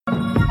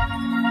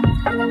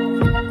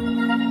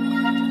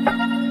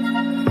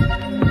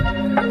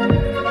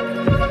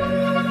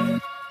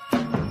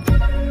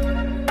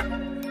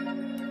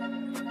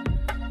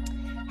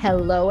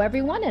Hello,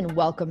 everyone, and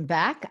welcome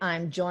back.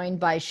 I'm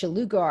joined by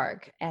Shalu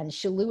Garg, and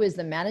Shalu is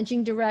the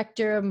Managing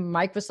Director,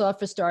 Microsoft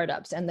for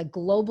Startups, and the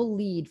Global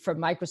Lead for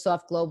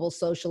Microsoft Global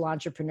Social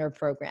Entrepreneur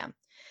Program.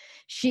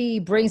 She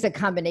brings a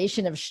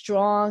combination of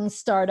strong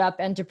startup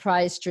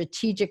enterprise,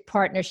 strategic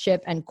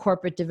partnership, and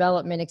corporate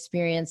development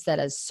experience that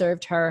has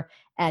served her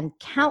and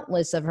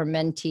countless of her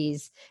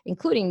mentees,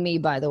 including me,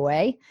 by the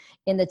way,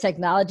 in the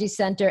technology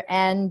center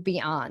and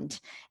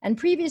beyond. And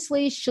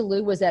previously,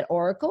 Shalu was at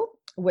Oracle,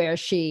 where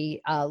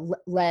she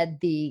led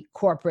the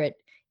corporate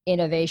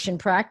innovation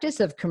practice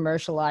of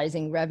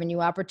commercializing revenue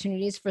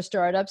opportunities for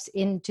startups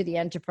into the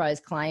enterprise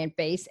client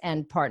base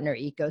and partner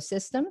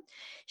ecosystem.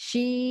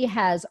 She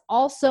has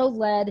also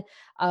led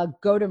a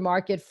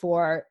go-to-market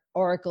for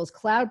Oracle's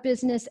cloud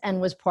business and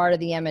was part of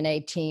the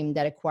M&A team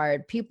that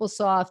acquired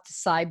PeopleSoft,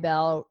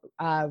 Cybelle,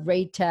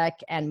 Raytech,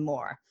 and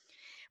more.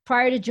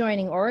 Prior to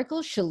joining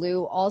Oracle,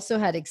 Shalu also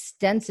had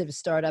extensive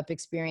startup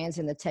experience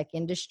in the tech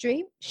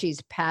industry.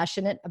 She's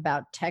passionate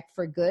about tech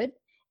for good,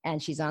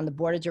 and she's on the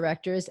board of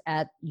directors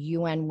at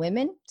UN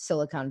Women,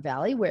 Silicon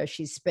Valley, where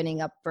she's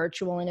spinning up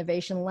virtual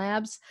innovation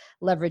labs,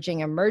 leveraging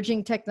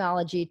emerging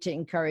technology to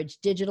encourage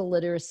digital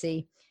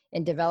literacy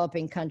in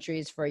developing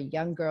countries for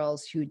young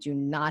girls who do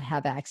not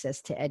have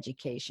access to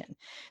education.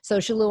 So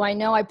Shalu, I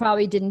know I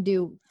probably didn't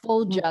do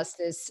full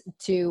justice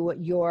to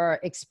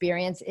your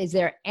experience. Is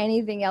there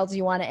anything else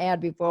you want to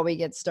add before we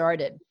get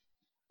started?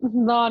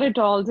 Not at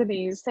all,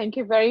 Denise. Thank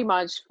you very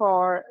much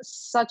for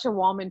such a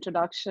warm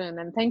introduction,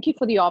 and thank you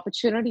for the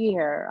opportunity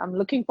here. I'm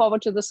looking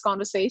forward to this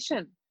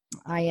conversation.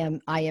 I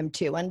am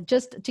too. And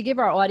just to give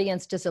our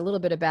audience just a little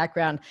bit of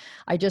background,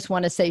 I just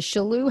want to say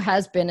Shalu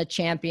has been a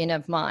champion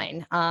of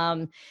mine.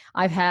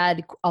 I've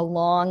had a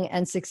long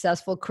and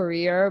successful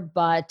career,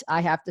 but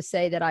I have to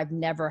say that I've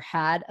never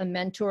had a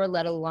mentor,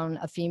 let alone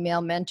a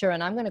female mentor.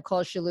 And I'm going to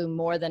call Shalu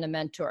more than a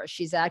mentor.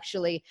 She's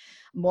actually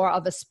more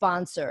of a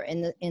sponsor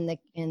in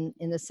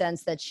the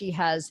sense that she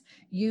has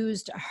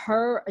used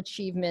her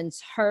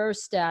achievements, her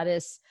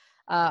status,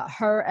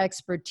 her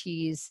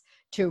expertise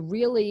to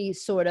really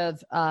sort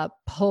of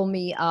pull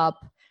me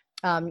up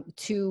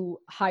to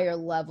higher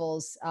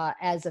levels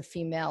as a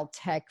female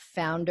tech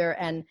founder.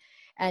 And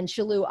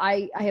Shalu,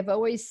 I have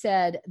always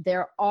said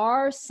there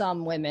are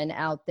some women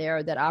out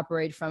there that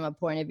operate from a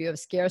point of view of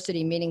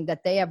scarcity, meaning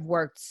that they have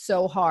worked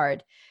so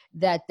hard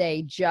that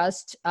they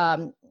just,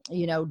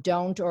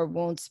 don't or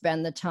won't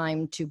spend the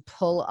time to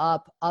pull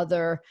up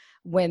other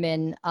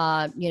women,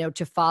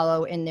 to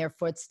follow in their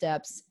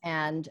footsteps.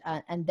 And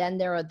then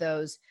there are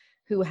those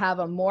who have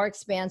a more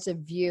expansive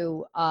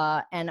view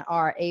and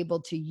are able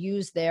to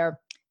use their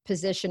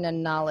position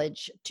and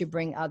knowledge to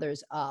bring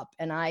others up.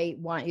 And I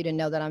want you to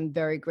know that I'm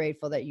very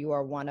grateful that you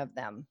are one of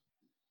them.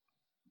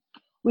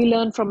 We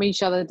learn from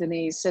each other,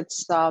 Denise.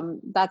 It's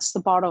that's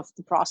the part of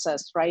the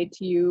process, right?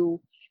 You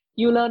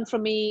learn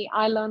from me,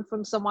 I learn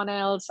from someone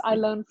else, I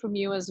learn from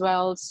you as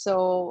well.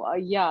 So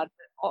yeah,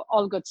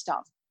 all good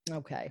stuff.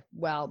 Okay.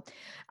 Well,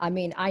 I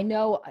mean, I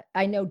know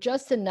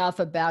just enough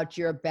about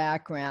your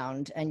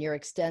background and your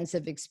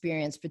extensive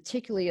experience,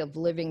 particularly of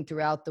living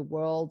throughout the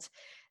world,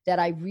 that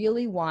I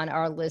really want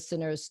our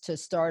listeners to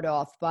start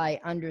off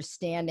by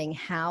understanding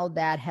how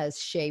that has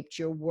shaped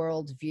your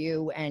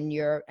worldview and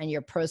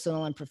your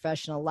personal and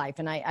professional life.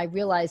 And I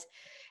realize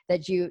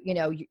that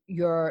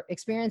your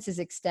experience is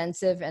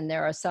extensive and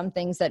there are some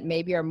things that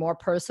maybe are more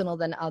personal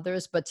than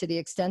others, but to the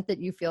extent that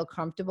you feel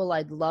comfortable,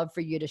 I'd love for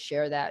you to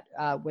share that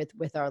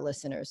with our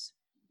listeners.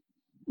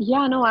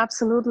 Yeah, no,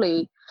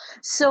 absolutely.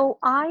 So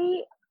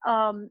I'm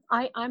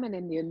an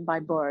Indian by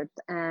birth,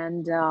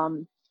 and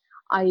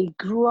I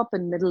grew up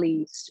in Middle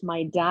East.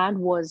 My dad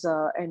was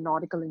a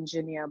nautical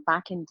engineer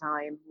back in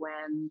time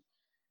when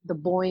the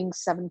Boeing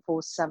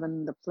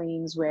 747, the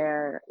planes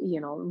were,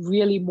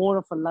 really more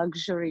of a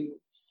luxury.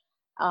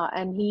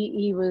 And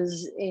he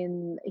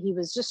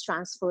was just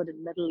transferred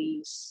in Middle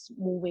East,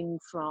 moving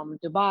from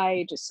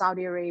Dubai to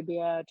Saudi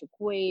Arabia to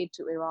Kuwait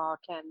to Iraq,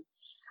 and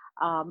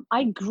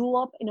I grew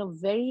up in a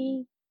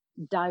very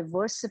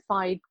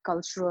diversified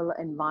cultural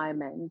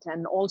environment,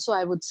 and also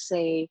I would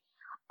say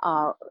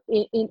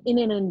in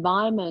an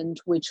environment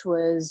which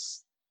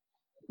was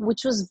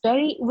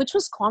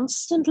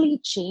constantly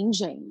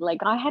changing.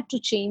 Like I had to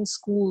change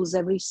schools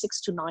every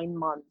 6 to 9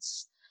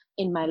 months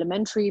in my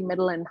elementary,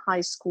 middle, and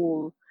high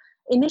school.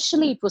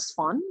 Initially, it was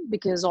fun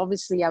because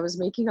obviously I was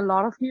making a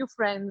lot of new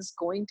friends,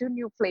 going to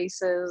new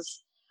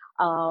places,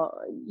 uh,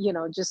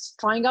 just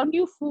trying out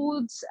new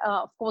foods.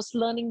 Of course,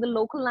 learning the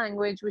local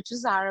language, which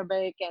is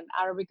Arabic, and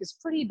Arabic is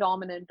pretty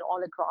dominant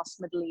all across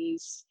Middle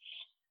East.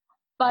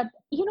 But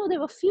there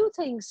were few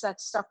things that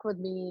stuck with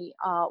me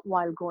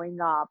while growing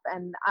up,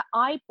 and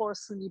I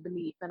personally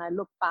believe, when I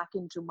look back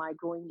into my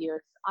growing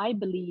years, I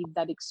believe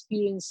that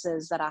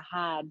experiences that I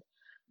had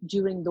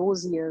during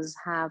those years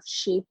have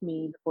shaped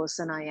me the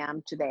person I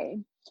am today.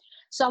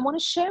 So I want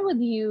to share with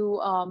you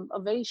a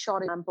very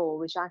short example,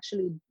 which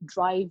actually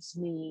drives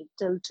me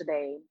till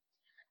today.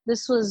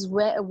 This was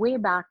way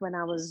back when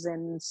I was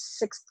in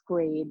sixth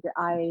grade.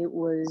 I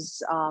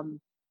was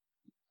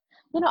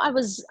I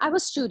was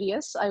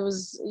studious. I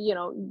was,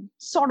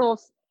 sort of,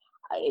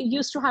 I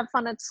used to have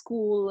fun at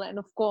school, and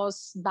of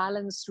course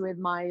balanced with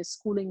my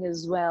schooling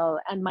as well.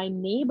 And my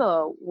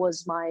neighbor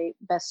was my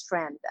best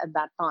friend at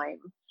that time.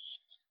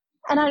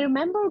 And I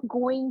remember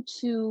going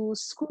to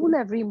school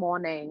every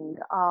morning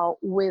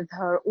with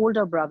her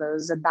older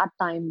brothers. At that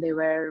time, they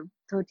were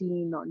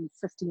 13 or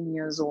 15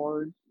 years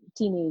old,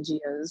 teenage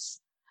years.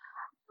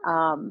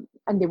 And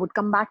they would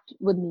come back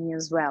with me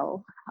as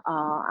well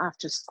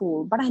after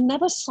school. But I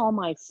never saw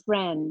my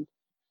friend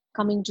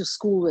coming to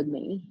school with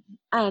me.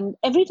 And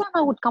every time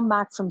I would come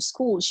back from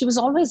school, she was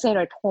always there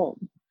at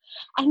home.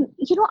 And,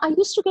 I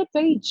used to get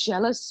very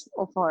jealous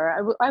of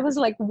her. I was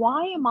like,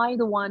 why am I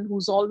the one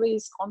who's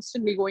always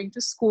constantly going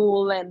to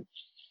school and,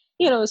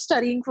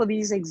 studying for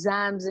these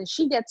exams, and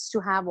she gets to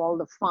have all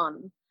the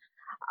fun?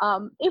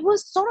 It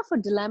was sort of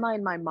a dilemma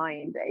in my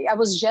mind. I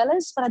was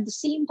jealous, but at the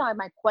same time,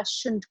 I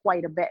questioned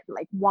quite a bit,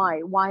 like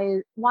why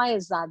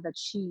is that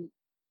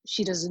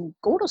she doesn't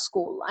go to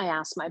school? I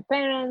asked my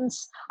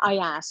parents, I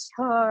asked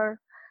her,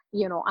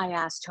 I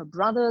asked her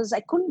brothers.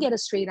 I couldn't get a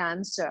straight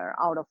answer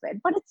out of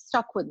it, but it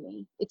stuck with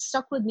me. It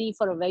stuck with me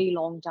for a very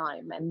long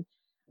time, and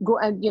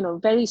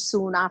very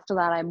soon after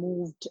that, I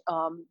moved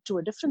to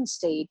a different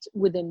state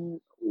within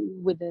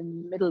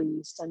Middle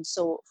East. And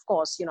so, of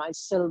course, I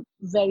still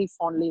very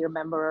fondly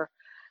remember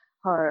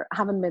her.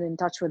 Haven't been in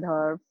touch with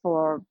her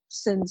for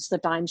since the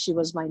time she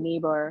was my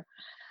neighbor.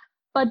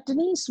 But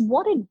Denise,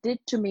 what it did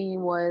to me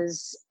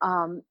was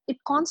it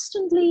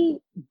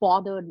constantly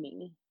bothered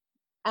me,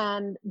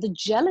 and the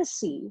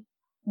jealousy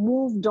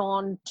moved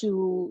on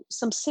to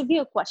some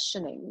severe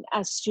questioning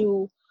as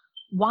to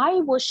why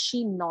was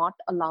she not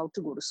allowed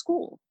to go to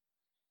school.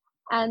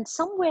 And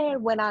somewhere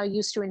when I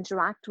used to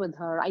interact with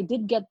her, I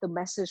did get the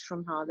message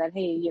from her that,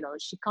 hey,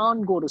 she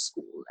can't go to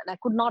school. And I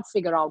could not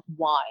figure out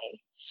why.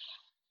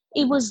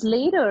 It was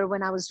later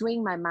when I was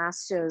doing my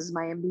master's,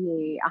 my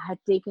MBA, I had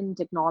taken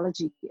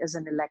technology as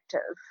an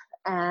elective.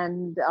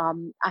 And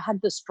I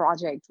had this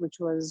project, which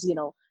was,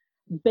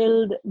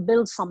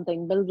 build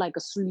something, build like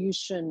a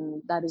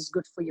solution that is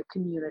good for your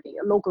community,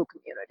 a local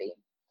community.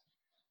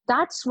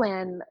 That's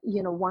when,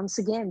 once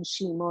again,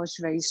 she emerged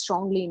very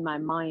strongly in my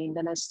mind.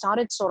 And I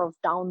started sort of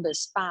down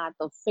this path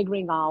of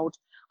figuring out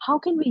how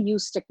can we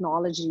use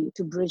technology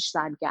to bridge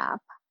that gap.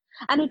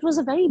 And it was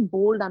a very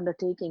bold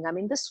undertaking. I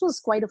mean, this was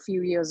quite a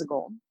few years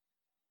ago.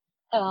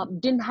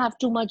 Didn't have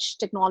too much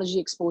technology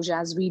exposure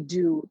as we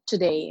do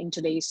today in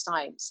today's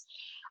times.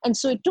 And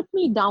so it took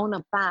me down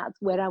a path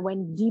where I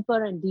went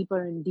deeper and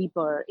deeper and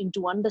deeper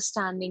into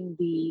understanding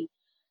the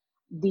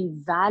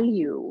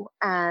value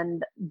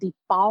and the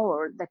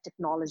power that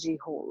technology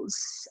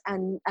holds.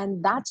 And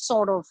that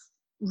sort of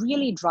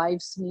really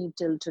drives me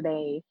till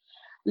today.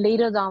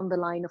 Later down the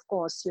line, of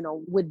course,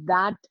 with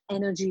that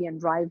energy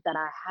and drive that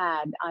I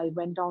had, I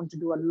went on to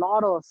do a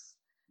lot of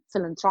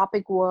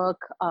philanthropic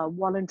work,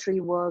 voluntary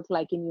work,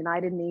 like in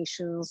United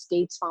Nations,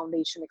 Gates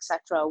Foundation,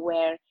 etc.,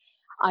 where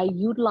I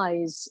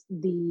utilize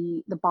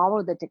the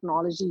power that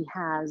technology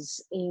has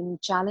in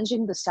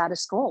challenging the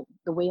status quo,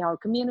 the way our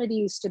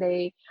community is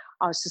today,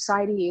 our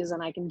society is.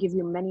 And I can give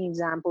you many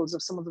examples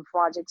of some of the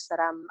projects that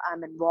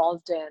I'm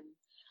involved in.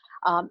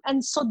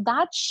 And so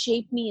that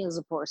shaped me as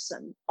a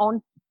person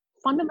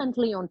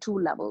fundamentally on two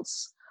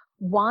levels.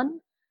 One,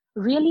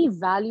 really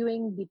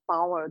valuing the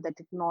power that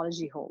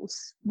technology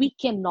holds. We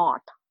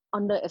cannot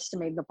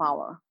underestimate the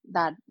power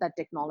that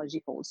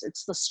technology holds.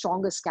 It's the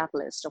strongest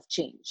catalyst of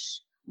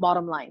change.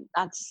 Bottom line,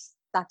 that's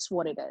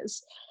what it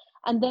is.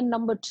 And then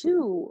number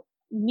two,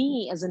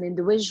 me as an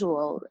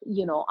individual,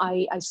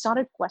 I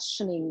started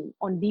questioning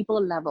on deeper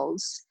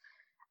levels,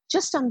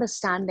 just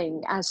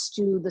understanding as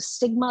to the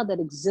stigma that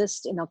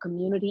exists in our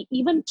community,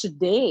 even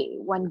today,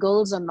 when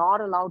girls are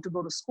not allowed to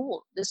go to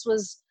school. This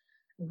was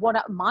what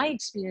my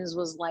experience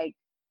was like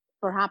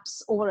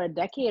perhaps over a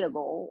decade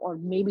ago, or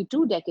maybe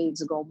 2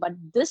 decades ago. But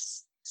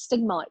this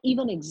stigma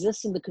even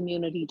exists in the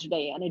community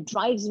today. And it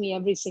drives me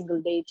every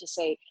single day to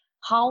say,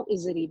 how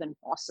is it even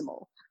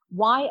possible?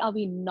 Why are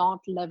we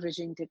not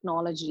leveraging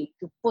technology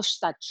to push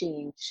that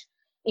change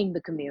in the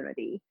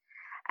community?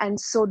 And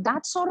so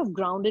that sort of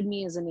grounded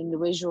me as an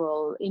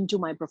individual into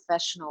my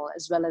professional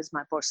as well as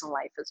my personal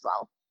life as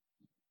well.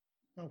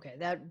 Okay,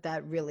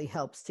 that really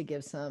helps to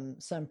give some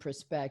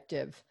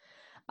perspective.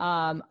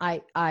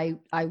 I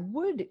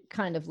would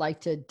kind of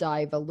like to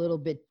dive a little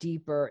bit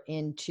deeper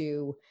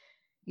into,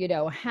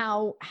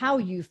 how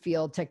you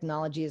feel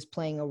technology is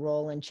playing a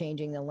role in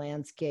changing the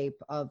landscape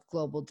of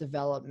global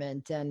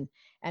development, and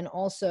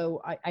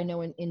also I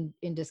know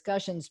in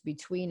discussions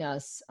between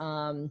us,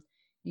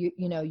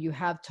 you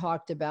have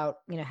talked about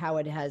how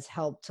it has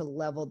helped to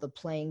level the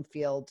playing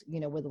field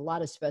with a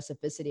lot of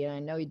specificity, and I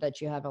know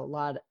that you have a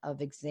lot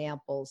of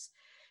examples,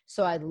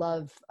 so I'd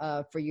love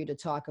for you to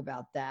talk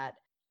about that.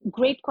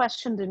 Great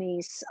question,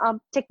 Denise.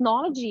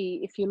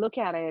 Technology, if you look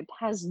at it,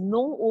 has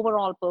no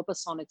overall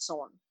purpose on its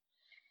own.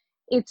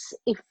 Its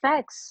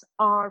effects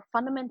are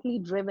fundamentally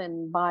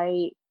driven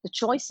by the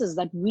choices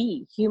that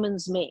we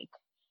humans make.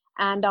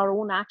 and our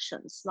own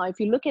actions. Now, if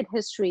you look at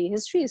history,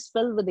 history is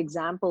filled with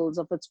examples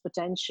of its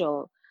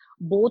potential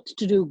both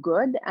to do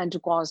good and to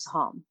cause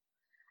harm.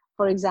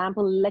 For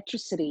example,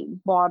 electricity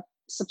brought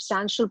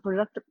substantial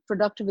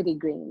productivity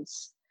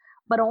gains,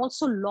 but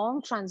also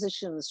long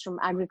transitions from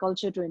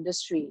agriculture to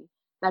industry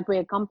that were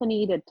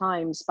accompanied at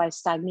times by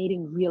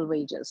stagnating real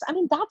wages. I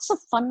mean, that's a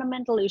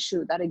fundamental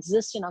issue that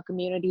exists in our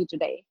community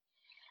today.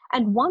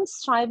 And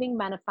once thriving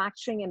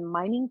manufacturing and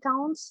mining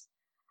towns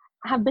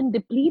have been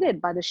depleted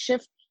by the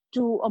shift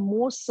to a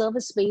more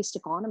service-based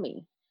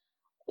economy.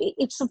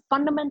 It's a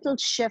fundamental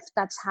shift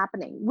that's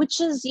happening,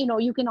 which is,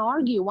 one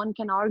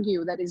can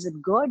argue that is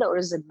it good or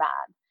is it bad?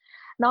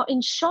 Now,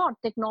 in short,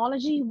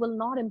 technology will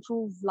not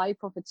improve life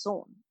of its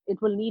own.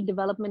 It will need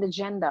development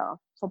agenda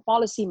for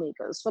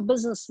policymakers, for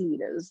business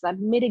leaders that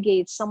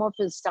mitigates some of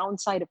its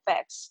downside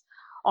effects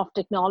of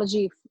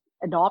technology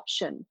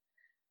adoption,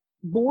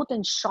 both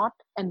in short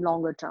and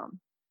longer term.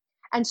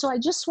 And so I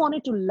just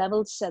wanted to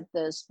level set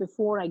this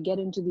before I get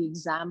into the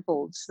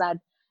examples that,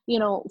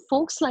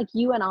 folks like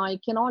you and I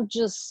cannot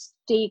just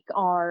take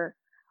our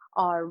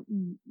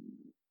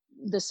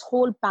this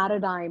whole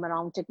paradigm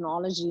around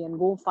technology and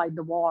go fight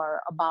the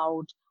war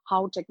about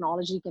how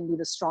technology can be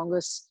the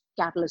strongest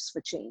catalyst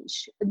for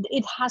change.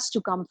 It has to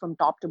come from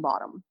top to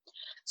bottom.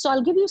 So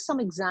I'll give you some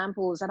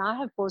examples that I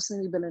have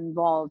personally been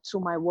involved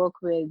through my work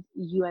with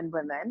UN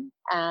Women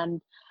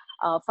and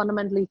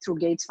fundamentally through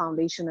Gates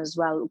Foundation as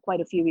well,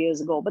 quite a few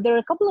years ago. But there are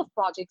a couple of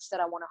projects that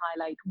I want to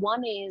highlight.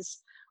 One is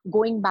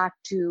going back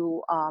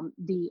to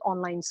the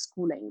online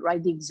schooling,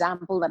 right? The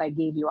example that I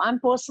gave you. I'm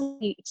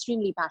personally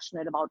extremely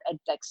passionate about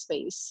EdTech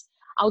space.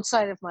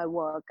 Outside of my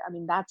work, I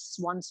mean, that's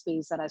one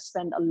space that I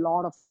spend a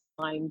lot of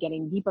time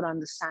getting deeper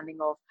understanding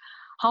of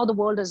how the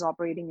world is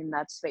operating in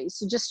that space.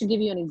 So just to give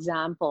you an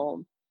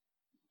example,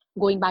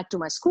 going back to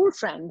my school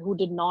friend who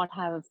did not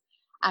have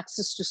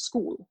access to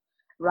school,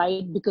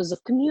 right? Because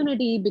of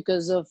community,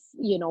 because of,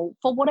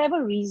 for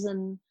whatever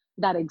reason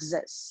that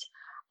exists.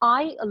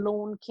 I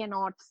alone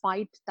cannot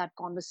fight that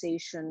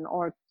conversation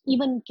or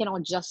even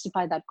cannot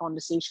justify that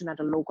conversation at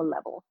a local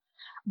level.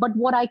 But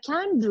what I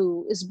can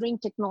do is bring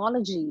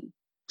technology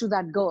to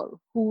that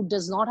girl who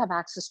does not have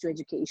access to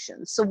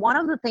education. So one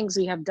of the things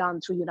we have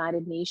done through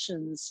United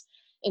Nations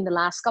in the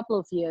last couple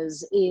of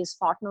years is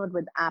partnered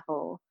with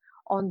Apple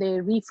on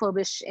their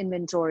refurbished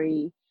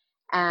inventory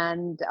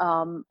and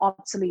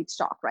obsolete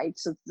stock, right?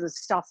 So the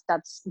stuff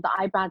that's the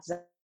iPads in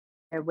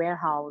their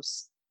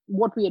warehouse.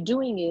 What we are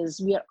doing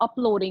is we are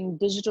uploading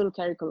digital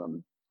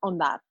curriculum on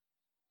that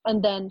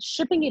and then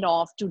shipping it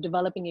off to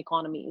developing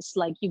economies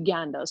like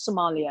Uganda,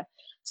 Somalia,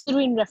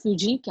 Syrian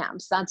refugee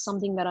camps. That's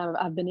something that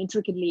I've been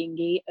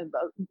intricately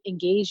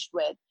engaged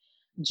with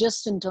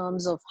just in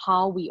terms of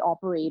how we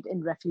operate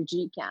in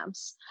refugee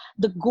camps.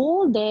 The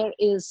goal there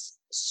is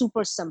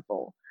super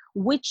simple,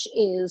 which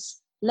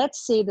is,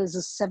 let's say there's a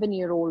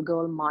 7-year-old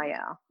girl,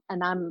 Maya,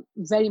 and I'm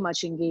very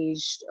much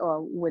engaged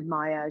with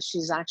Maya.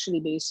 She's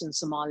actually based in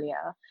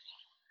Somalia.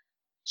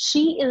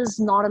 She is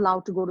not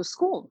allowed to go to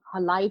school.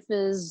 Her life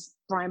is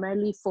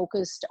primarily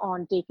focused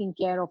on taking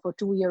care of a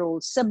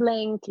 2-year-old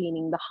sibling,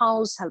 cleaning the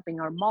house, helping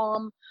her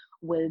mom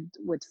with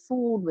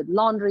food, with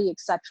laundry,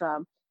 etc.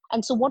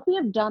 And so what we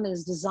have done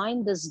is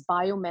design this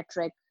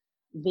biometric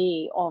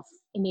way of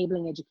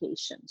enabling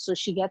education. So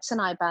she gets an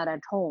iPad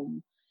at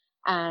home.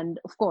 And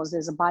of course,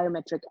 there's a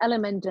biometric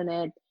element in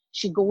it.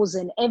 She goes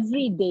in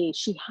every day.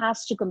 She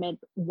has to commit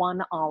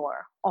 1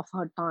 hour of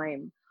her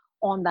time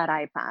on that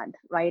iPad,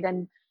 right?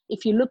 And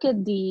if you look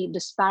at the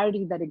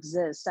disparity that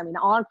exists, I mean,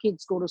 our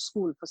kids go to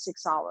school for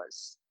 6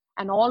 hours,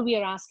 and all we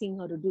are asking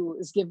her to do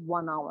is give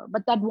 1 hour.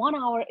 But that 1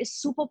 hour is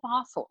super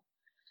powerful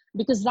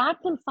because that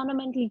will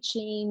fundamentally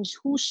change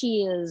who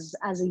she is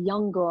as a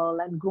young girl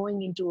and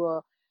growing into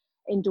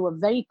a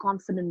very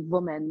confident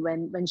woman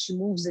when she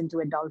moves into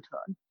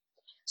adulthood.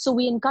 So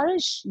we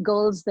encourage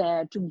girls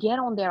there to get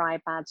on their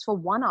iPads for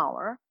 1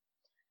 hour.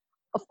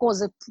 Of course,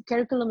 the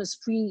curriculum is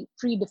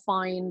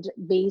predefined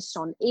based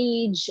on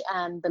age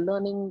and the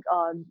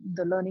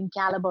learning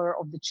caliber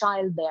of the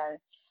child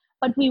there.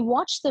 But we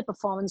watch their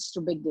performance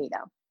through big data,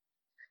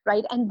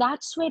 right? And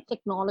that's where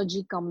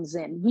technology comes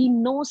in. We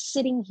know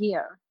sitting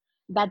here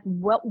that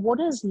what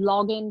is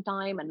login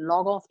time and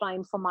log off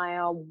time for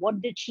Maya?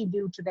 What did she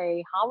do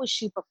today? How is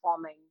she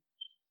performing?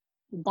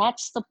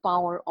 That's the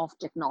power of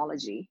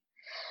technology.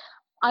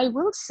 I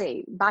will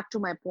say, back to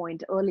my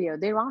point earlier,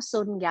 there are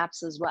certain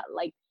gaps as well.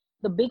 Like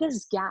the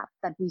biggest gap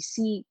that we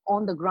see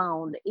on the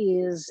ground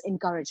is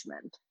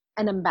encouragement,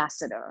 an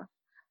ambassador,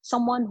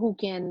 someone who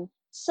can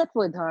sit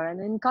with her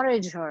and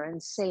encourage her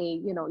and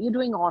say, you're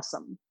doing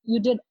awesome. You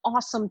did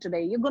awesome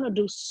today. You're going to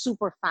do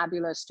super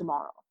fabulous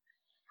tomorrow.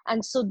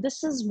 And so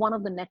this is one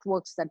of the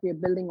networks that we're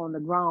building on the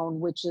ground,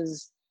 which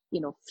is,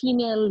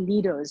 female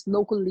leaders,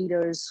 local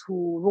leaders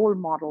who role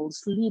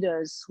models,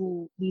 leaders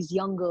who these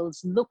young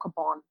girls look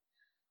upon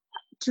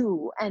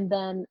too, and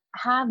then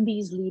have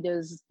these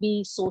leaders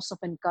be source of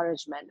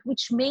encouragement,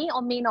 which may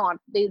or may not,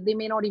 they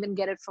may not even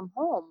get it from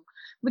home,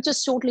 which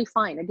is totally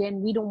fine.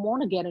 Again, we don't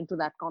want to get into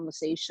that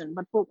conversation,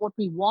 but what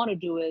we want to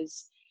do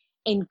is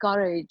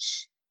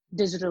encourage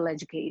digital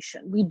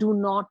education. We do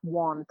not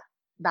want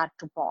that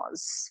to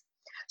pause.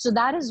 So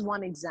that is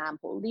one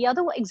example. The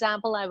other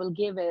example I will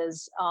give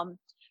is,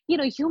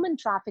 human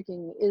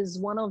trafficking is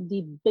one of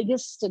the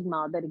biggest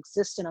stigma that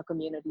exists in our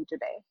community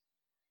today.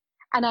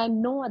 And I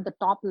know at the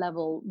top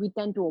level, we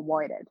tend to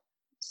avoid it.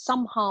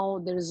 Somehow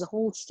there is a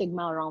whole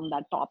stigma around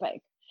that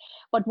topic.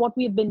 But what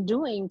we've been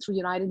doing through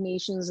United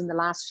Nations in the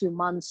last few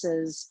months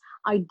is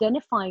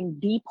identifying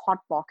deep hot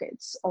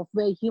pockets of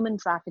where human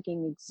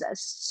trafficking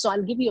exists. So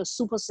I'll give you a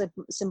super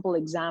simple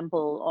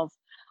example of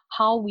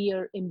how we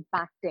are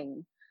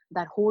impacting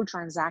that whole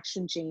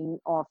transaction chain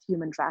of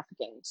human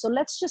trafficking. So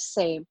let's just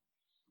say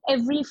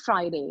every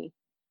Friday,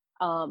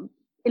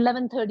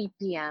 11:30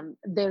 p.m.,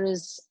 there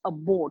is a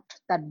boat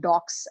that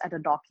docks at a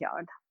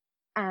dockyard.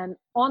 And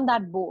on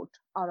that boat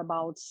are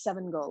about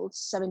 7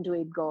 to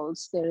 8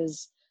 girls. There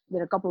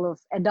are a couple of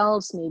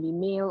adults, maybe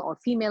male or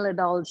female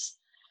adults.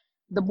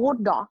 The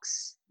boat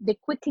docks, they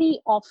quickly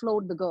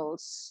offload the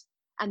girls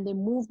and they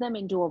move them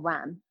into a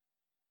van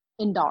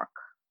in dark.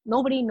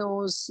 Nobody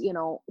knows,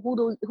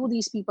 who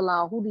these people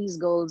are, who these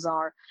girls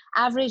are.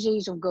 Average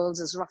age of girls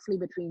is roughly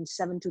between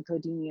 7 to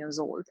 13 years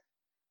old.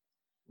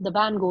 The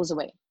van goes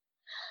away.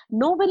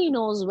 Nobody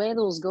knows where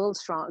those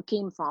girls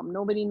came from.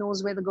 Nobody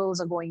knows where the girls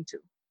are going to.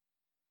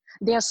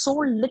 They are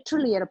sold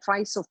literally at a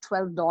price of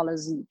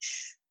 $12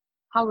 each.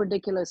 How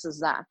ridiculous is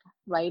that,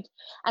 right?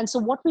 And so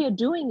what we are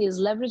doing is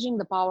leveraging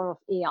the power of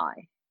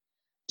AI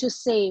to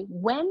say,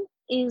 when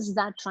is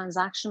that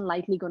transaction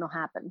likely going to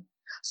happen?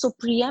 So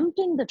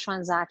preempting the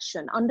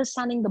transaction,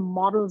 understanding the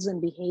models and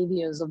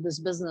behaviors of this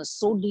business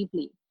so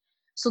deeply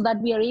so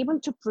that we are able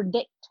to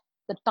predict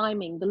the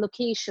timing, the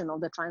location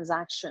of the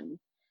transaction,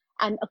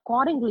 and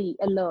accordingly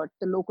alert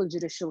the local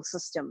judicial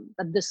system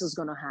that this is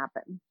going to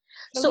happen.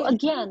 So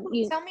again,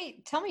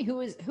 tell me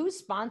who's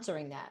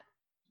sponsoring that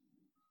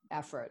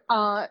effort?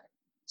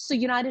 So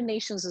United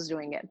Nations is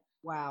doing it.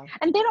 Wow.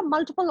 And there are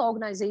multiple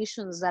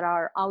organizations that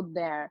are out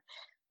there.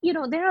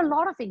 There are a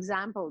lot of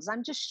examples.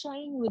 I'm just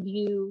sharing with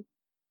you,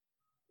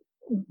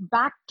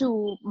 back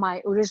to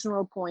my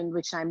original point,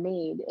 which I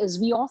made, is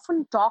we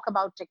often talk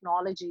about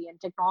technology and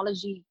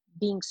technology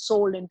being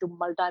sold into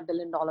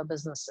multi-billion-dollar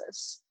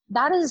businesses.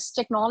 That is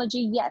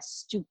technology,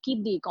 yes, to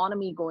keep the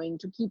economy going,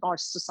 to keep our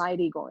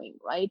society going,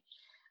 right?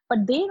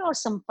 But there are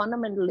some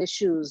fundamental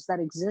issues that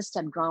exist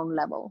at ground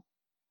level.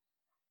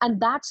 And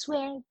that's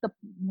where the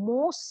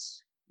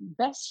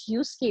best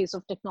use case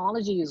of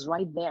technology is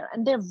right there.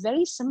 And they're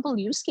very simple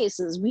use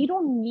cases. We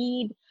don't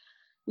need,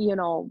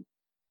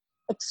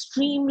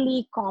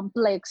 extremely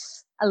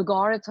complex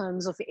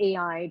algorithms of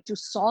AI to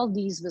solve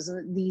these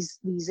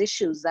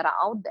issues that are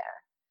out there.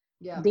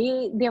 Yeah.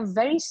 They're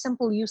very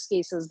simple use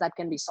cases that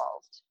can be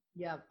solved.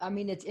 Yeah. I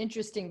mean, it's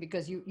interesting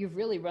because you've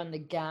really run the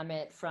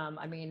gamut from,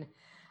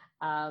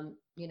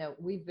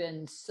 we've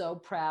been so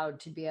proud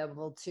to be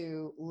able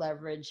to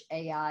leverage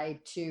AI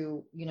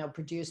to,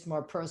 produce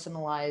more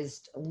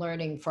personalized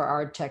learning for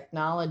our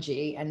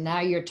technology. And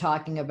now you're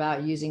talking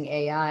about using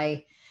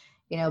AI,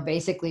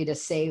 basically to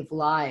save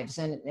lives.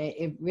 And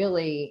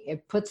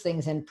it puts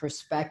things in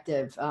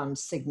perspective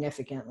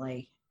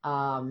significantly.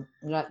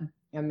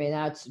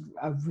 That's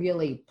a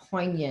really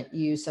poignant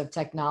use of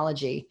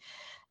technology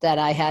that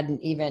I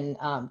hadn't even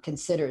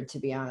considered, to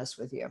be honest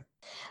with you.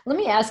 Let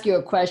me ask you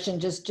a question,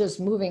 just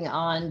moving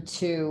on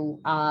to,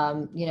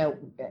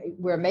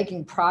 we're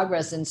making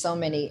progress in so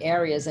many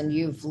areas and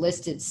you've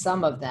listed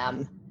some of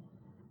them.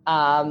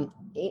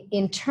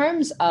 In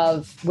terms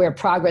of where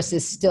progress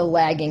is still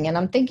lagging, and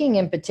I'm thinking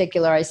in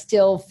particular, I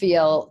still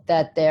feel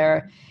that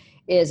there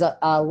is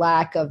a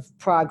lack of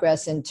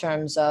progress in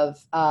terms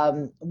of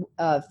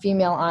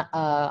female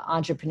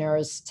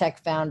entrepreneurs,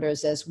 tech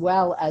founders, as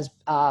well as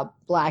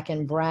Black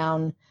and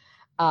Brown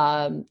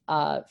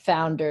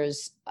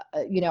founders.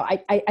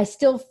 I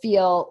still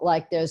feel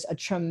like there's a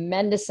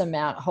tremendous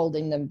amount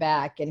holding them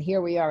back. And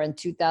here we are in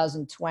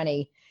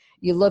 2020.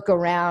 You look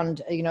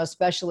around,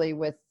 especially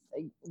with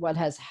what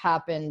has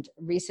happened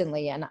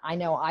recently. And I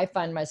know I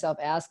find myself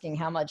asking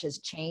how much has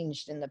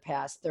changed in the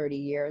past 30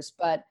 years,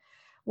 but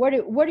what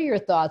are your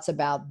thoughts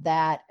about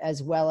that,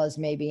 as well as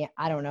maybe,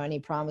 I don't know, any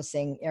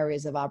promising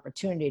areas of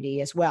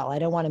opportunity as well? I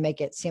don't want to make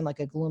it seem like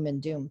a gloom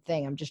and doom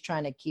thing. I'm just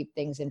trying to keep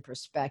things in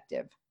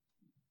perspective.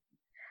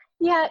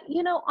 Yeah,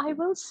 I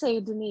will say,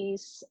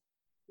 Denise,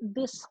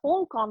 this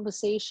whole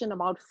conversation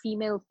about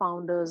female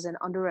founders and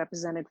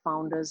underrepresented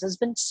founders has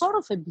been sort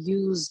of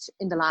abused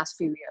in the last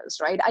few years,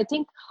 right? I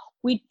think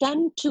we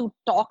tend to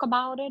talk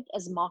about it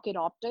as market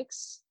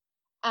optics,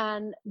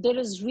 and there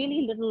is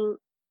really little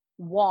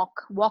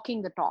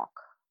walking the talk.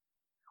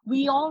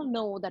 We all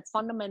know that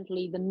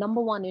fundamentally the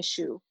number one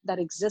issue that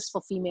exists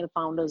for female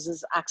founders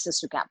is access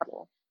to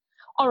capital.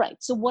 All right,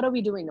 so what are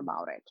we doing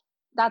about it?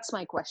 That's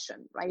my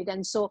question, right?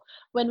 And so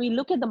when we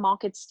look at the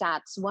market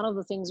stats, one of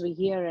the things we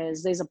hear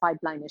is there's a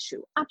pipeline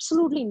issue.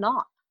 Absolutely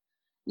not.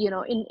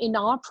 In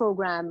our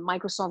program,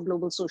 Microsoft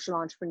Global Social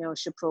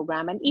Entrepreneurship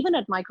Program, and even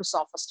at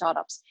Microsoft for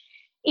Startups,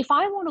 If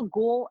I want to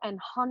go and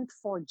hunt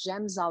for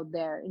gems out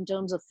there in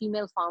terms of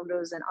female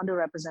founders and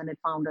underrepresented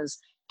founders,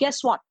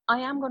 guess what? I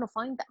am going to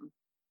find them,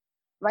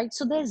 right?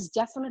 So there's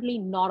definitely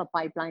not a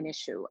pipeline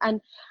issue. And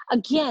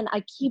again,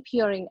 I keep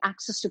hearing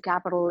access to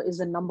capital is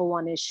the number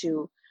one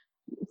issue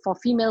for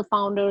female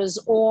founders,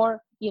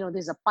 or,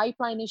 there's a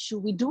pipeline issue.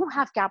 We do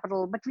have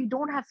capital, but we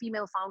don't have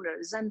female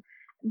founders. And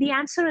the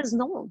answer is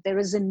no. There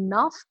is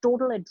enough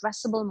total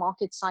addressable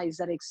market size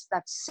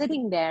that's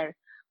sitting there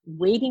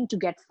waiting to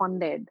get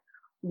funded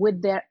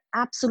with their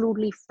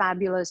absolutely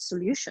fabulous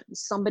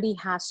solutions. Somebody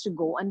has to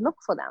go and look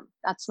for them.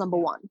 That's number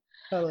one.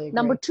 Totally agree.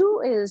 Number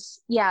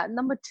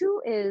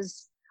two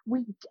is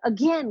we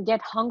again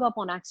get hung up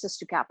on access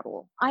to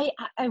capital. I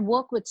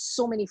work with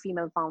so many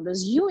female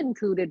founders, you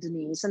included,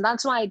 Denise, and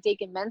that's why I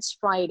take immense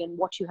pride in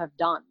what you have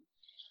done.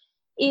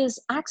 Is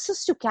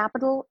access to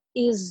capital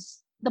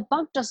is, the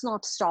buck does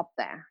not stop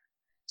there.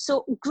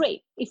 So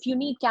great, if you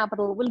need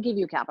capital, we'll give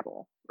you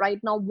capital. Right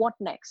now, what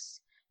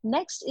next?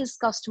 Next is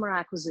customer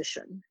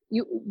acquisition.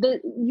 You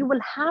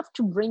will have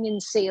to bring in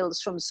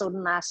sales from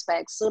certain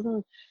aspects,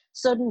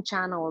 certain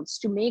channels,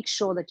 to make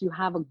sure that you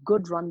have a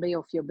good runway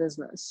of your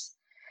business.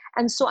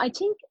 And so I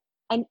think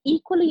an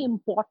equally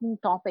important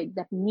topic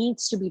that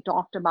needs to be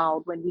talked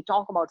about when we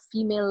talk about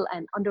female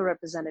and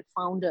underrepresented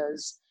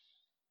founders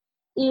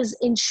is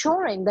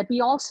ensuring that we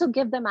also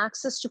give them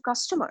access to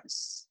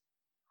customers.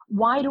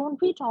 Why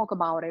don't we talk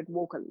about it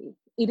vocally?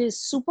 It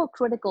is super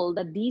critical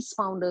that these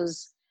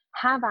founders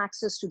have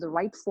access to the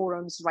right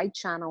forums, right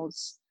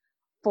channels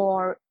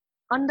for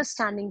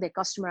understanding their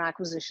customer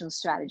acquisition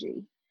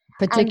strategy.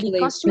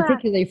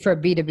 Particularly for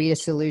B2B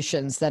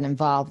solutions that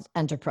involve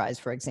enterprise,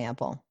 for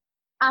example.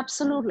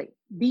 Absolutely.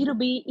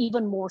 B2B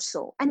even more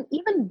so, and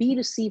even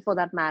B2C for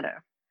that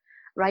matter,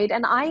 right?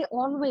 And I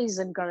always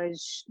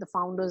encourage the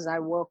founders I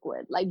work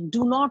with, like,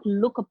 do not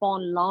look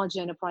upon large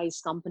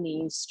enterprise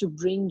companies to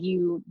bring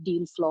you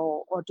deal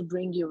flow or to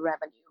bring you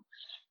revenue.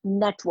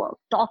 Network,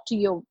 talk to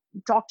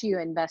your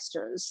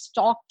investors,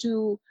 talk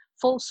to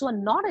folks who are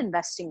not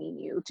investing in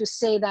you to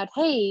say that,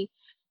 hey,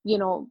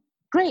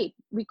 great,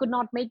 we could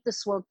not make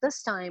this work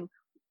this time.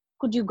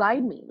 Could you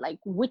guide me? Like,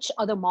 which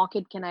other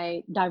market can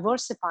I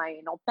diversify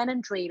in or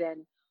penetrate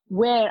in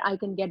where I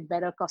can get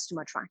better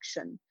customer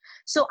traction?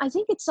 So I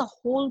think it's a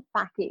whole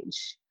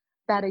package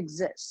that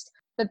exists.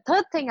 The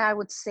third thing I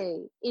would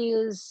say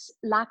is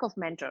lack of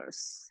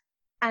mentors.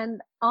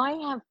 And I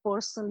have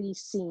personally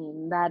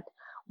seen that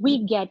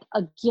we get,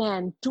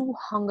 again, too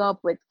hung up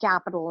with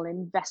capital,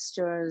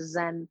 investors,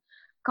 and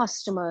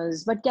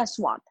customers. But guess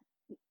what?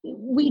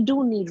 We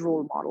do need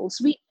role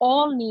models. We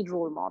all need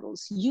role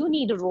models. You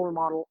need a role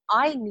model.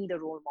 I need a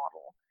role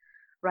model,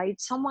 right?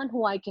 Someone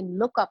who I can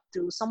look up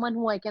to, someone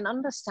who I can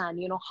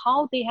understand,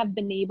 how they have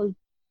been able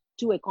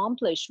to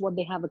accomplish what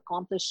they have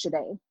accomplished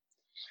today.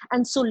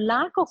 And so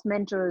lack of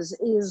mentors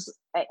is,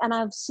 and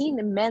I've seen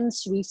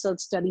immense research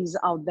studies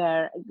out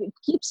there, it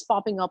keeps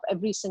popping up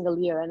every single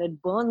year, and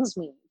it burns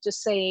me to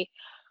say,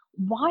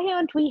 why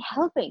aren't we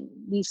helping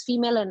these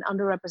female and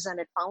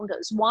underrepresented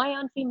founders? Why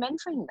aren't we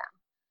mentoring them?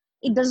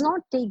 It does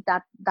not take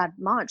that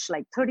much,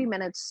 like 30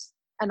 minutes,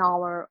 an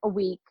hour, a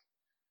week,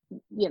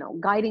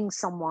 guiding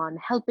someone,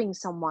 helping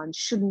someone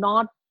should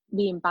not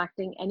be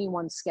impacting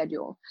anyone's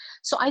schedule.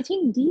 So I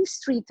think these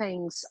three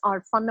things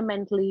are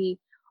fundamentally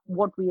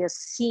what we are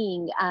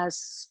seeing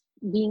as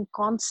being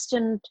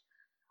constant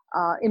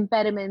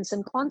impediments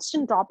and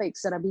constant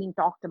topics that are being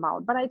talked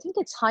about. But I think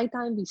it's high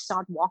time we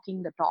start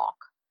walking the talk,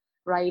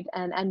 right?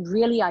 And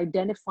really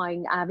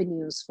identifying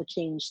avenues for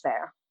change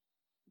there.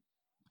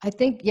 I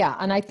think, yeah.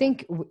 And I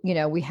think,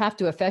 we have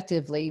to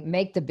effectively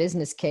make the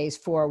business case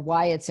for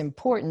why it's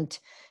important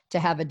to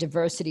have a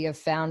diversity of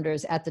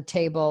founders at the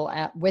table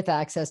with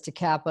access to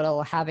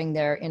capital, having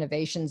their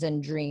innovations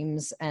and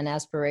dreams and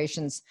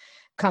aspirations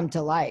come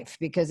to life,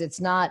 because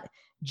it's not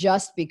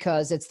just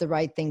because it's the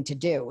right thing to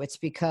do. It's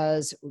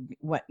because,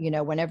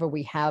 whenever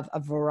we have a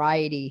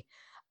variety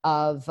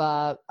of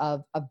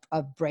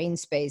brain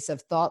space,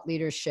 of thought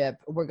leadership,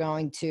 we're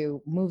going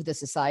to move the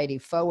society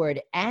forward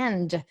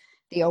and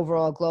the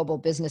overall global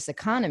business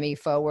economy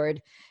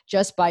forward,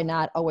 just by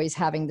not always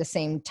having the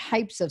same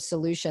types of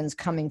solutions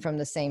coming from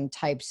the same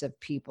types of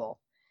people.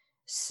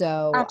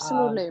 So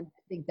absolutely.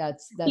 I think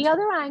that's the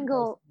other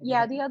angle.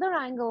 Yeah, the other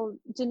angle,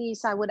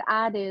 Denise, I would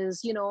add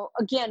is,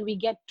 again, we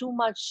get too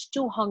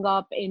hung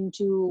up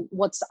into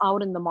what's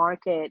out in the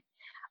market,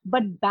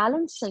 but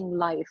balancing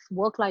life,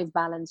 work-life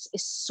balance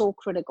is so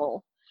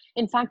critical.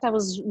 In fact, I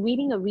was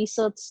reading a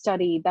research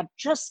study that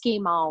just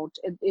came out.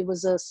 It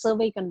was a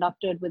survey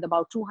conducted with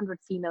about 200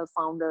 female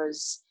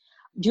founders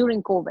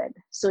during COVID.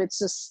 So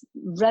it's a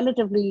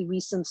relatively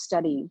recent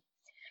study.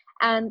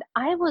 And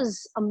I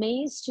was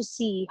amazed to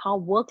see how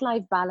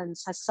work-life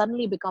balance has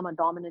suddenly become a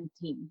dominant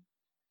theme.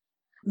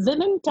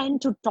 Women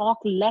tend to talk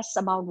less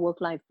about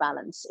work-life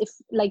balance.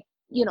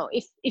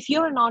 If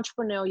you're an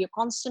entrepreneur, you're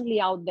constantly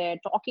out there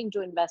talking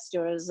to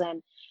investors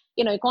and,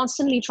 you're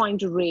constantly trying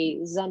to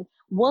raise, and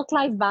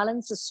work-life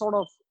balance is sort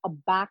of a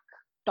back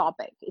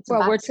topic. It's a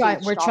Well,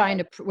 backstage topic.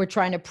 we're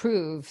trying to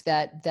prove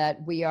that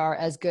we are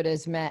as good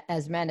as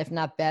men, if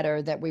not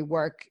better, that we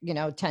work,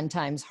 10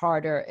 times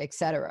harder, et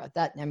cetera.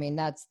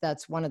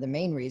 That's one of the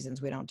main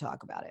reasons we don't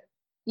talk about it.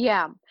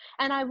 Yeah,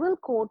 and I will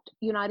quote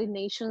United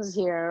Nations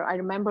here. I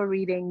remember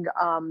reading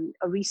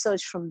a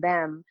research from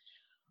them,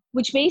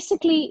 which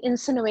basically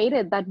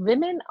insinuated that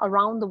women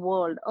around the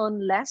world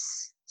earn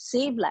less,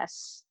 save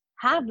less,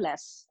 have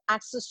less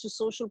access to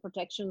social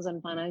protections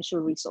and financial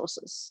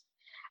resources,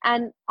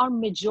 and are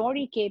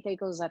majority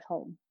caretakers at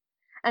home.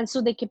 And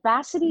so the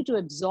capacity to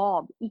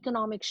absorb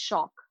economic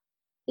shock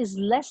is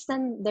less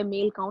than their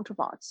male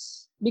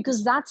counterparts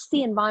because that's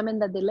the environment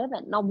that they live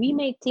in. Now, we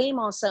may claim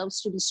ourselves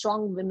to be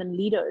strong women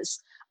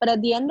leaders, but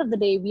at the end of the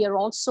day, we are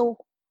also,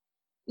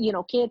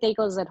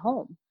 caretakers at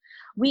home.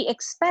 We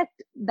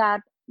expect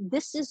that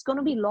this is going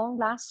to be long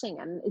lasting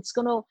and it's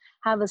going to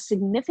have a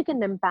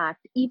significant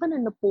impact even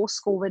in the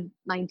post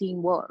COVID-19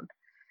 world.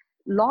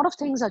 A lot of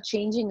things are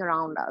changing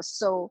around us.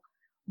 So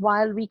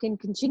while we can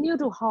continue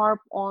to harp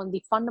on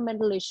the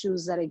fundamental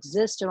issues that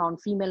exist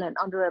around female and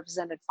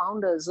underrepresented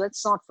founders,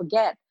 let's not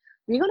forget,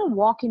 we're going to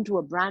walk into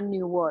a brand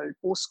new world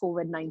post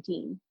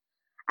COVID-19.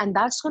 And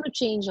that's going to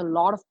change a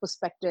lot of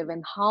perspective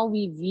in how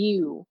we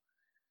view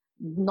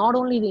not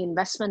only the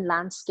investment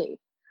landscape,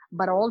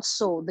 but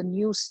also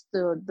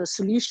the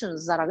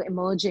solutions that are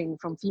emerging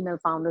from female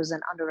founders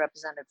and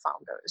underrepresented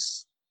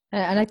founders.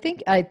 And I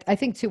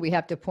think too, we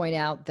have to point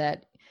out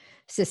that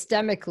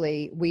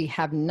systemically, we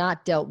have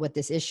not dealt with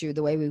this issue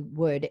the way we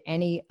would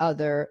any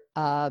other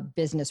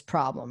business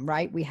problem,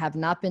 right? We have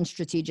not been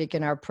strategic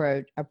in our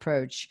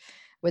approach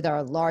with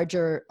our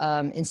larger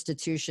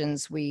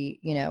institutions.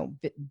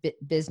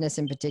 Business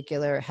in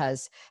particular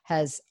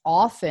has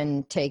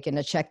often taken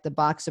a check the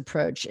box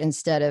approach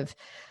instead of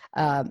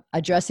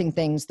addressing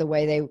things the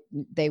way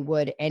they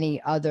would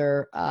any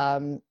other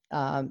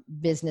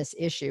business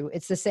issue.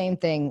 It's the same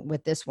thing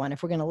with this one.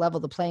 If we're going to level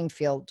the playing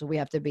field, we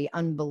have to be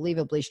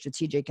unbelievably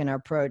strategic in our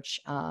approach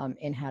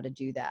in how to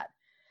do that.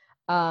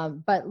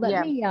 But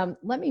let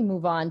me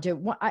move on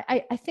to.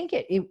 I think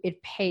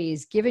it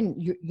pays, given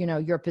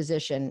your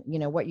position,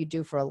 what you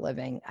do for a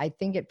living. I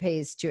think it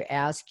pays to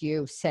ask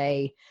you,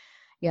 say,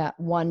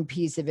 one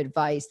piece of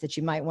advice that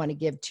you might want to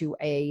give to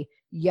a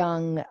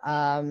young,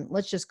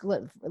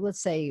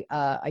 let's say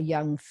a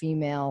young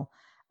female,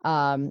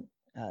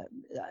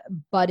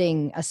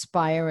 budding,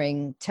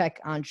 aspiring tech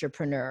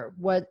entrepreneur.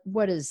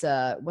 What's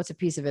a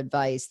piece of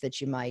advice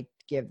that you might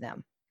give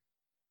them?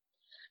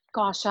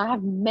 Gosh, I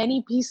have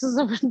many pieces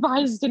of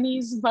advice,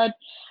 Denise, but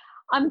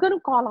I'm going to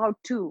call out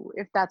two,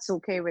 if that's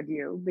okay with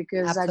you,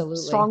 because Absolutely.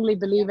 I strongly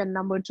believe in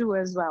number two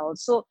as well.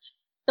 So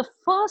the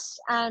first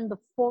and the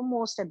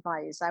foremost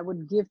advice I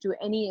would give to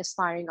any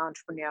aspiring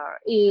entrepreneur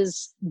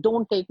is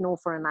don't take no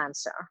for an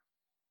answer.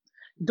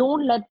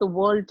 Don't let the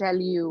world tell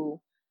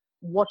you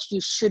what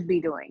you should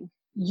be doing.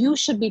 You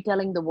should be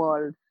telling the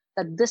world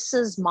that this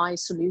is my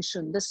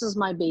solution, this is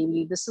my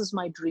baby, this is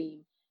my dream,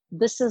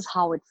 this is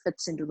how it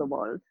fits into the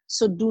world.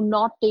 So do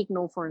not take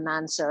no for an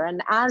answer.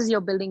 And as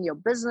you're building your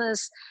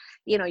business,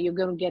 you're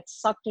going to get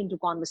sucked into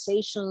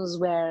conversations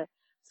where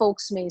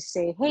folks may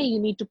say, hey, you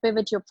need to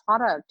pivot your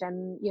product.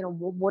 And,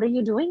 what are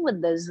you doing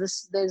with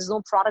this? There's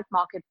no product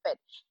market fit.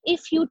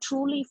 If you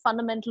truly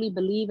fundamentally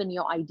believe in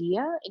your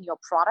idea, in your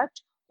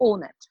product,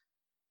 own it.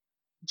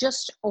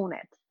 Just own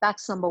it.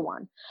 That's number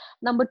one.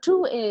 Number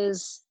two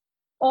is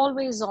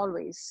always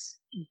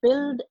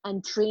build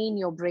and train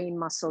your brain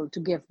muscle to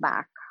give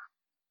back.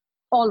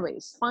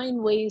 Always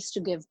find ways to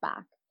give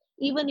back.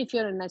 Even if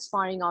you're an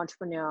aspiring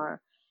entrepreneur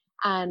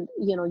and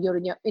you're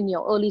in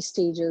your early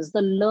stages,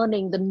 the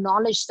learning, the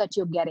knowledge that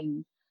you're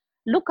getting,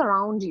 look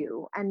around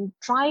you and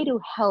try to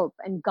help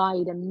and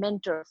guide and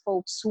mentor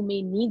folks who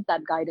may need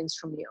that guidance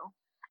from you.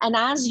 And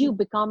as you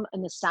become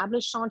an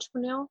established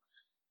entrepreneur,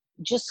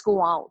 just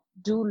go out,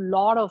 do a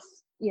lot of,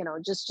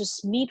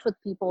 just meet with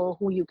people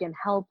who you can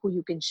help, who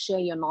you can share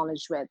your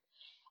knowledge with.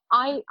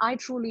 I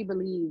truly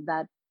believe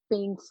that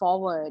paying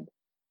forward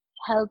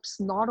helps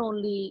not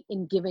only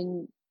in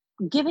giving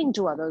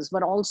to others,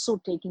 but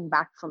also taking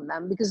back from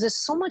them, because there's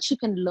so much you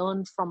can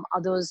learn from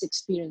others'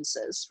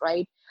 experiences,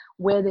 right?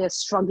 Where they're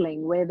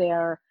struggling, where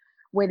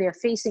they're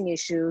facing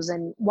issues.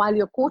 And while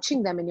you're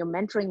coaching them and you're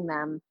mentoring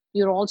them,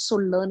 you're also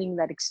learning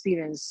that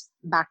experience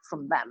back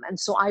from them. And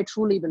so I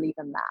truly believe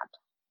in that.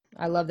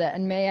 I love that.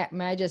 And may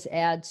I just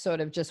add sort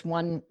of just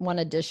one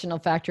additional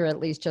factor, at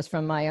least just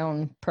from my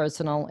own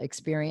personal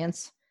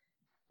experience?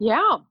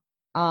 Yeah.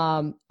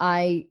 As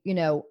you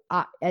know,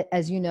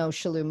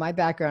 Shalu, my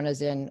background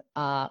is in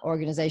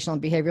organizational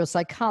and behavioral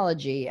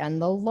psychology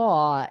and the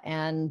law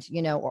and,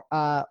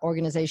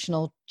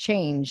 organizational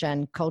change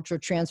and cultural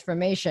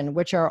transformation,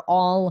 which are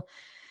all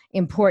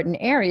important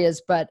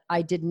areas, but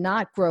I did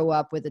not grow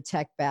up with a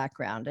tech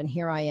background. And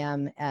here I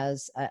am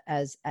as at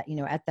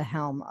the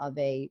helm of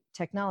a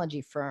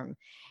technology firm.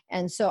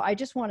 And so I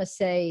just want to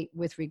say,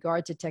 with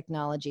regard to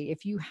technology,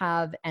 if you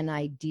have an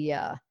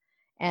idea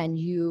and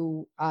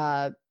you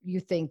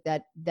think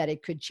that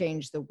it could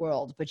change the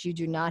world, but you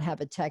do not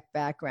have a tech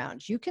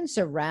background, you can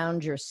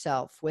surround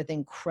yourself with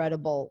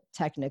incredible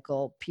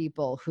technical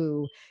people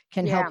who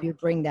can Yeah. help you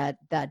bring that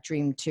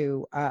dream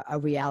to a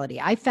reality.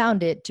 I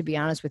found it, to be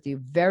honest with you,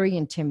 very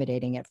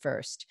intimidating at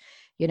first.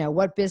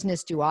 What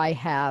business do I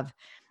have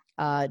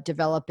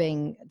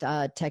developing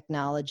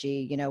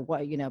technology?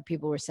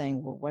 People were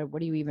saying, well, what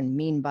do you even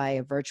mean by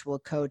a virtual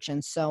coach,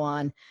 and so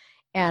on.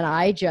 And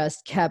I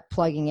just kept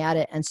plugging at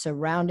it and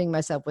surrounding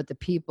myself with the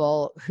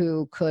people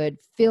who could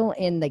fill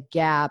in the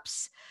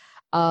gaps,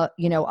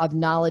 of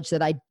knowledge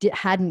that I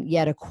hadn't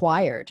yet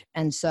acquired.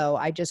 And so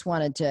I just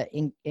wanted to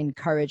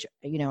encourage,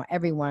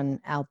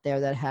 everyone out there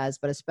that has,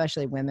 but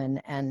especially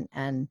women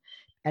and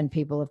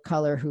people of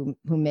color who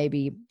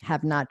maybe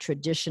have not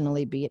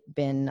traditionally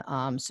been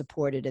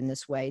supported in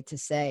this way, to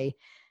say,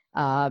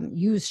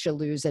 use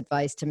Shalu's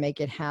advice to make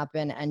it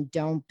happen, and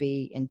don't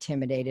be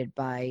intimidated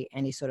by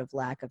any sort of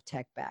lack of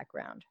tech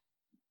background.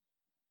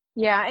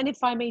 Yeah, and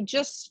if I may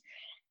just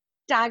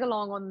tag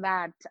along on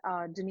that,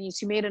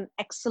 Denise, you made an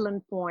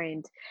excellent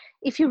point.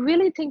 If you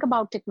really think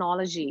about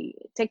technology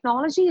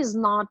is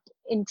not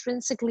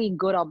intrinsically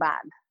good or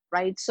bad,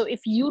 right? So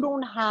if you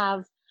don't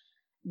have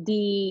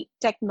the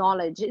tech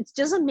knowledge, it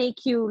doesn't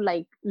make you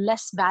like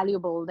less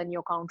valuable than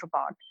your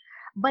counterpart,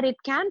 but it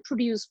can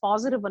produce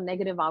positive or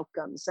negative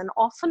outcomes, and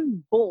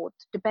often both,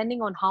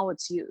 depending on how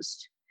it's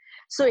used.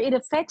 So it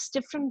affects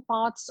different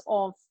parts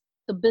of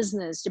the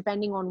business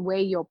depending on where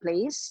you're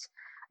placed.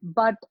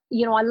 But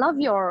I love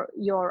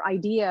your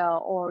idea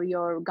or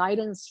your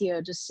guidance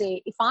here to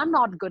say, if I'm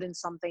not good in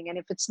something and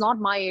if it's not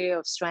my area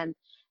of strength,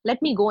 let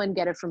me go and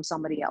get it from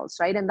somebody else,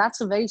 right? And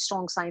that's a very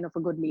strong sign of a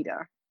good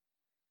leader.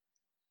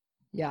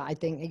 Yeah, I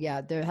think,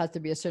 there has to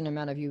be a certain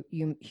amount of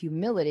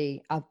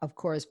humility, of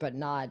course, but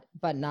not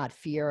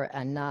fear,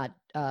 and not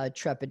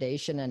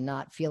trepidation, and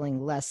not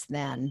feeling less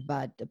than,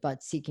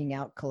 but seeking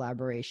out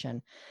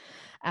collaboration.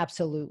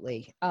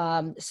 Absolutely.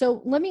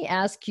 So let me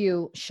ask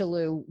you,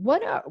 Shalu,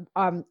 what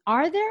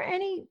are there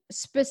any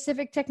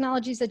specific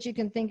technologies that you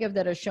can think of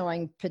that are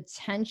showing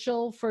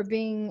potential for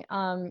being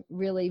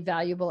really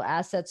valuable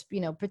assets,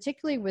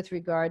 particularly with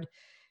regard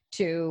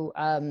to,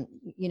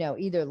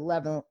 either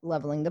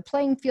leveling the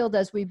playing field,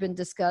 as we've been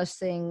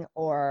discussing,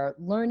 or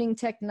learning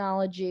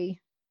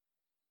technology?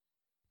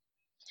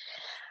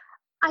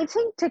 I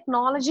think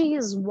technology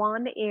is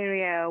one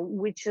area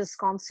which is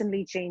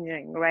constantly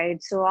changing,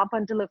 right? So up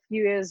until a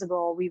few years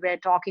ago, we were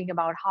talking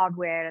about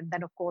hardware, and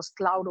then of course,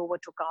 cloud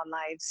overtook our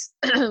lives.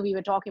 We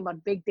were talking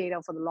about big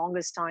data for the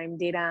longest time,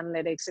 data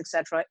analytics,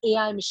 etc.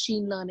 AI,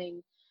 machine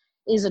learning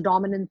is a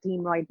dominant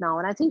theme right now,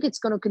 and I think it's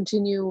going to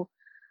continue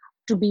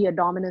to be a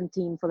dominant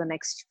theme for the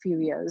next few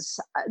years.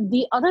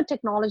 The other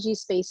technology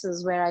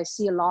spaces where I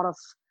see a lot of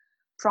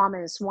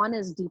promise, one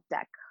is deep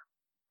tech.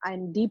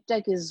 And deep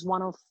tech is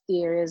one of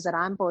the areas that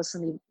I'm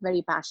personally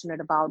very passionate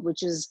about,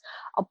 which is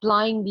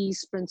applying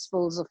these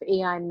principles of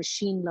AI and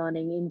machine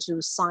learning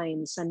into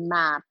science and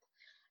math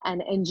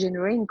and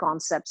engineering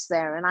concepts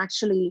there, and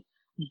actually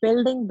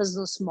building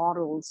business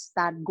models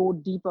that go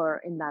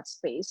deeper in that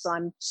space. So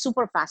I'm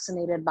super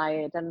fascinated by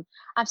it. And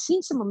I've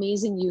seen some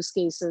amazing use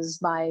cases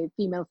by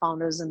female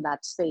founders in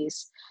that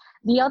space.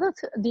 The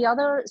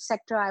other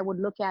sector I would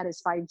look at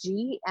is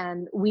 5G.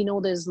 And we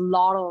know there's a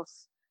lot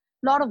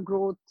of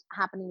growth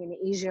happening in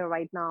Asia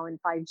right now in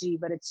 5G,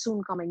 but it's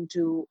soon coming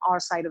to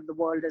our side of the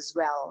world as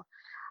well.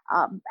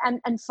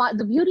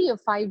 The beauty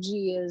of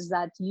 5G is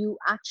that you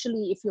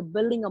actually, if you're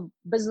building a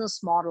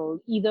business model,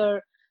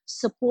 either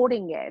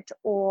supporting it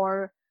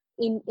or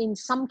in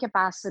some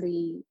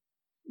capacity,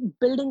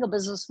 building a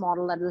business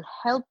model that will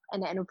help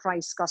an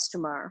enterprise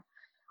customer,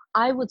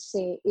 I would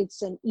say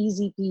it's an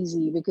easy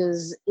peasy,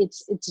 because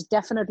it's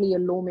definitely a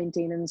low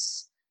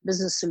maintenance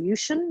business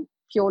solution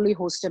purely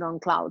hosted on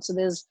cloud. So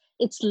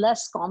it's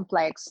less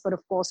complex, but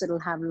of course it'll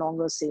have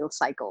longer sales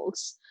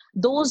cycles.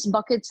 Those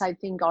buckets I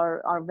think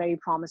are very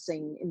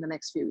promising in the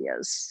next few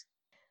years.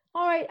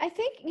 All right. I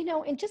think,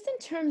 and just in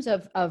terms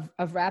of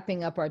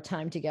wrapping up our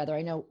time together,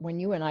 I know when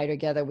you and I are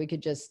together, we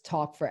could just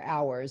talk for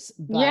hours,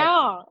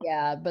 but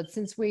but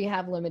since we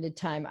have limited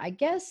time, I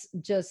guess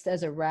just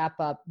as a wrap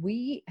up,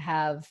 we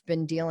have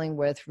been dealing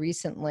with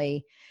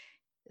recently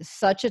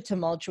such a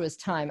tumultuous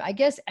time. I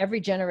guess every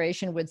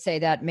generation would say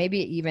that, maybe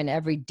even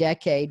every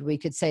decade we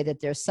could say that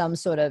there's some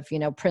sort of,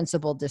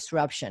 principal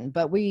disruption.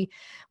 But we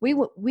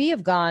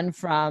have gone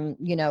from,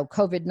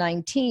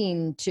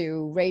 COVID-19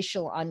 to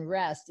racial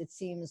unrest. It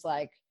seems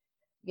like,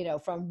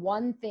 from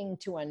one thing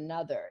to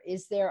another.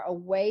 Is there a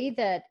way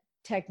that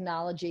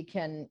technology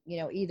can,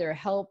 either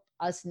help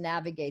us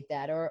navigate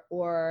that,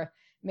 or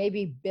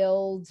maybe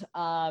build,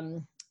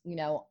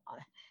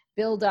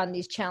 build on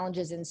these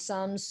challenges in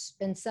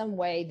some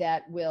way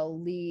that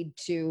will lead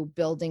to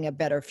building a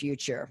better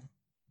future?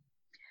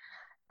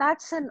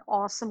 That's an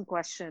awesome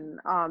question,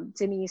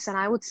 Denise, and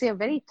I would say a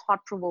very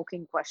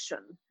thought-provoking question.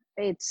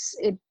 It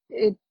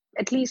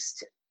at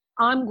least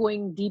I'm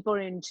going deeper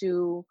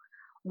into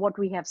what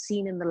we have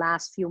seen in the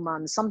last few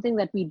months, something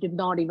that we did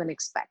not even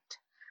expect.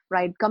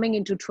 right? Coming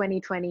into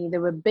 2020,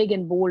 there were big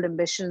and bold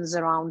ambitions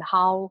around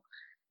how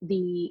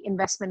the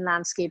investment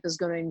landscape is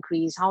going to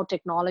increase, how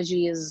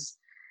technology is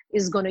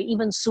going to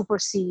even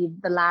supersede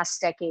the last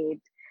decade.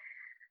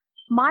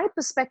 My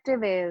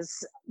perspective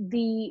is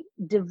the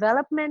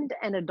development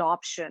and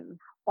adoption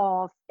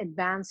of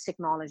advanced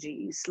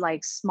technologies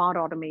like smart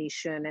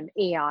automation and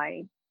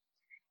AI.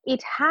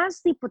 It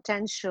has the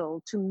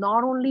potential to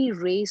not only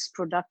raise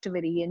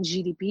productivity and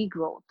GDP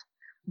growth,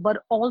 but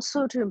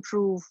also to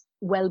improve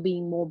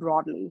well-being more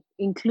broadly,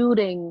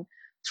 including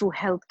through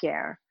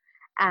healthcare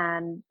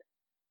and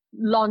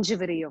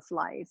longevity of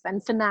life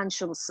and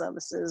financial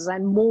services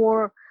and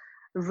more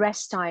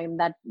rest time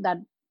that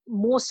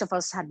most of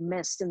us had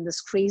missed in this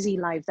crazy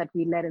life that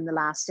we led in the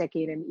last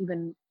decade and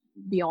even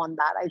beyond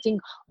that. I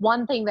think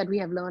one thing that we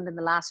have learned in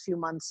the last few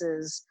months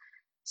is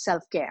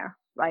self-care,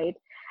 right?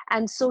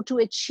 And so to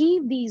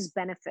achieve these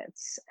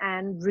benefits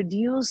and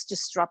reduce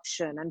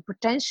disruption and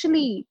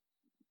potentially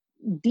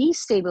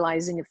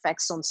destabilizing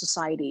effects on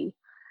society,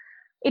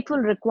 it will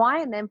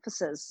require an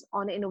emphasis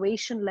on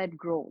innovation-led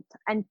growth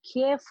and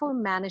careful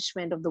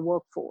management of the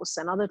workforce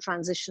and other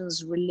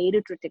transitions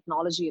related to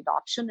technology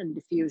adoption and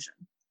diffusion.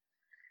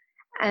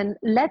 And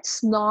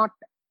let's not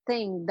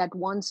think that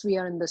once we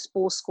are in this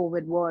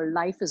post-COVID world,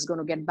 life is going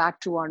to get back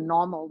to our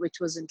normal, which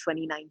was in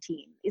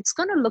 2019. It's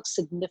going to look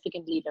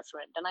significantly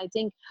different. And I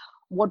think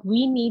what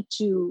we need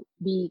to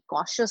be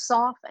cautious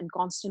of and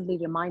constantly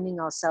reminding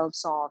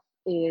ourselves of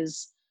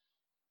is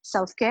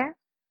self-care,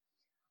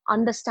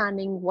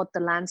 understanding what the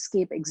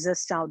landscape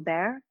exists out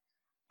there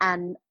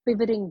and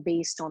pivoting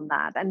based on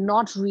that, and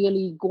not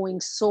really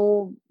going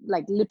so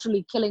like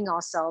literally killing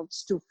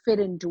ourselves to fit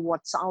into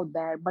what's out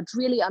there, but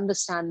really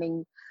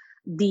understanding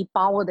the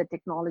power that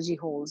technology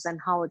holds and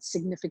how it's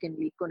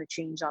significantly going to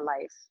change our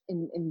life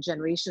in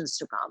generations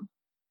to come.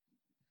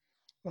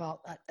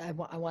 Well, I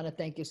want to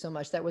thank you so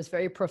much. That was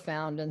very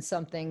profound and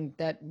something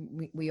that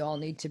we all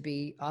need to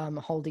be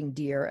holding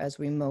dear as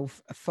we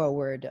move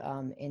forward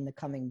in the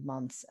coming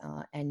months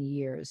and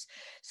years.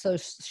 So,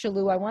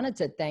 Shalu, I wanted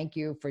to thank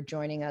you for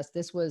joining us.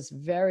 This was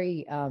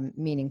very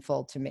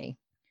meaningful to me.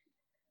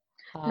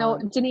 No,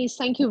 Denise,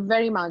 thank you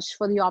very much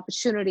for the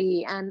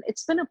opportunity. And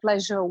it's been a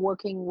pleasure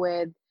working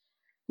with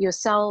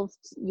yourself,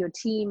 your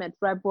team at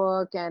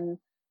RepWork. And,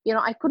 you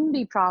know, I couldn't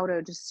be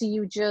prouder to see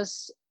you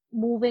just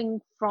moving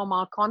from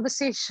our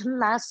conversation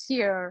last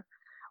year.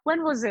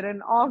 When was it?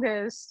 In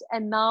August.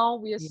 And now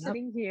we are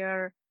sitting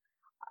here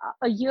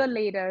a year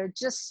later,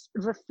 just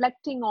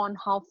reflecting on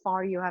how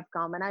far you have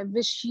come. And I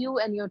wish you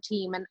and your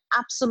team an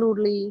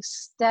absolutely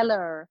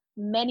stellar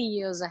many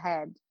years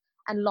ahead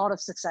and a lot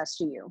of success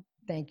to you.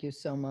 Thank you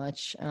so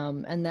much.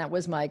 And that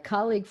was my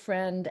colleague,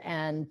 friend,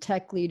 and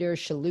tech leader,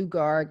 Shalu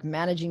Garg,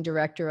 Managing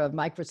Director of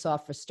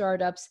Microsoft for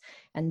Startups.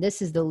 And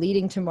this is the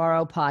Leading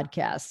Tomorrow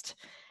podcast.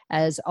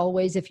 As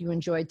always, if you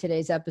enjoyed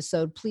today's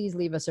episode, please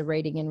leave us a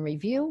rating and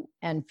review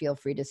and feel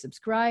free to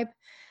subscribe.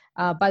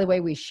 By the way,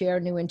 we share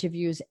new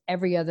interviews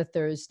every other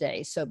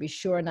Thursday, so be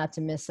sure not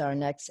to miss our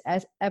next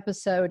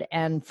episode.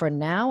 And for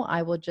now,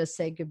 I will just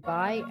say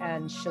goodbye.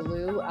 And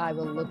Shalu, I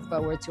will look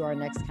forward to our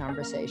next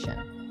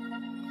conversation.